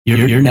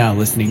You're now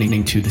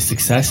listening to the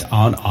Success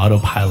on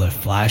Autopilot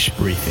Flash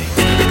Briefing.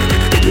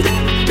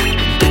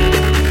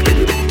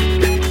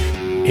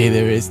 Hey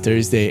there, it's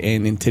Thursday,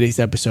 and in today's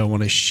episode, I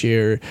want to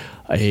share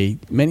a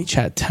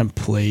ManyChat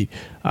template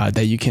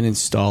that you can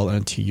install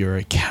onto your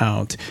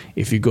account.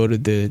 If you go to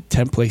the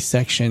template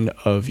section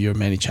of your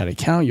ManyChat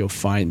account, you'll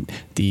find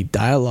the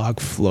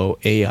Dialogflow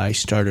AI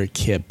Starter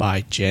Kit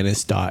by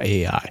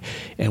Genus.ai.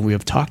 And we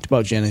have talked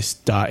about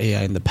Genus.ai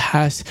in the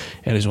past,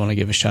 and I just want to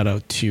give a shout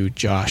out to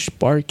Josh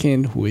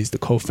Barkin, who is the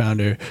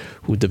co-founder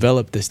who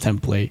developed this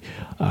template.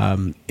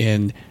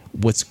 And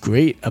what's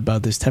great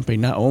about this template,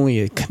 not only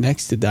it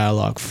connects to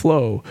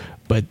Dialogflow,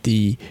 but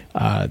the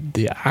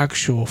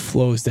actual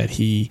flows that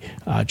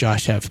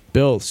Josh have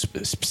built,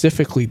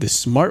 specifically the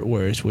smart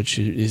words, which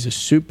is a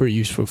super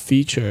useful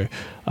feature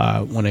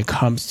when it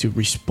comes to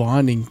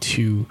responding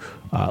to,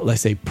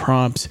 let's say,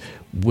 prompts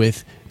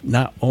with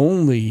not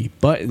only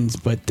buttons,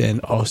 but then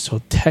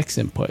also text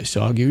input. So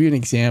I'll give you an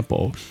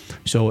example.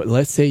 So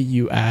let's say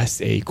you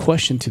ask a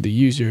question to the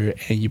user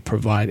and you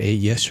provide a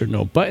yes or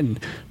no button,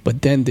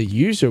 but then the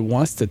user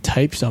wants to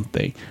type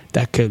something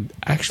that could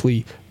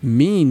actually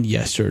mean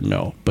yes or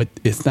no, but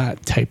it's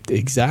not typed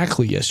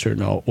exactly yes or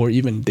no, or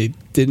even they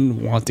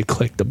didn't want to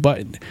click the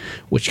button,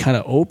 which kind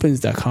of opens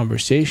that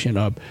conversation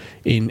up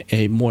in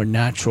a more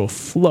natural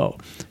flow.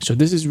 So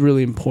this is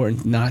really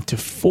important, not to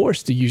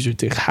force the user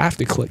to have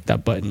to click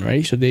that button,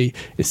 right? So they,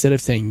 instead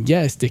of saying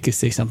yes, they could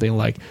say something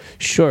like,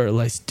 sure,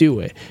 let's do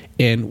it.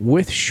 And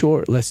with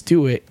sure, let's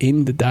do it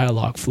in the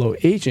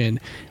Dialogflow agent,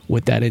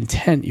 with that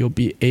intent, you'll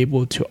be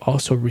able to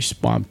also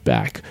respond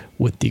back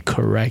with the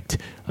correct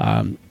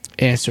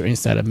answer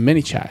inside of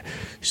ManyChat.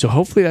 So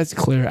hopefully that's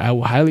clear. I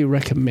will highly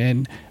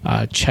recommend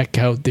check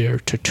out their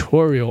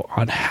tutorial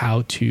on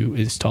how to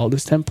install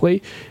this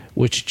template,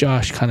 which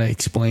Josh kind of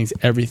explains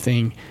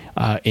everything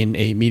in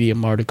a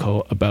Medium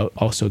article about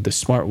also the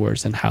smart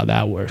words and how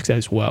that works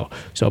as well.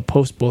 So I'll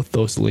post both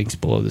those links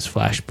below this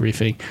flash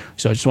briefing.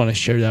 So I just want to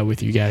share that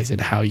with you guys and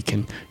how you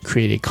can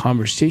create a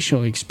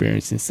conversational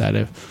experience inside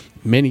of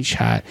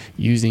ManyChat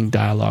using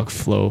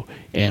Dialogflow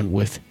and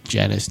with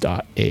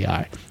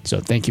Genus.ai. So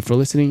thank you for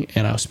listening,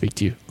 and I'll speak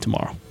to you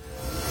tomorrow.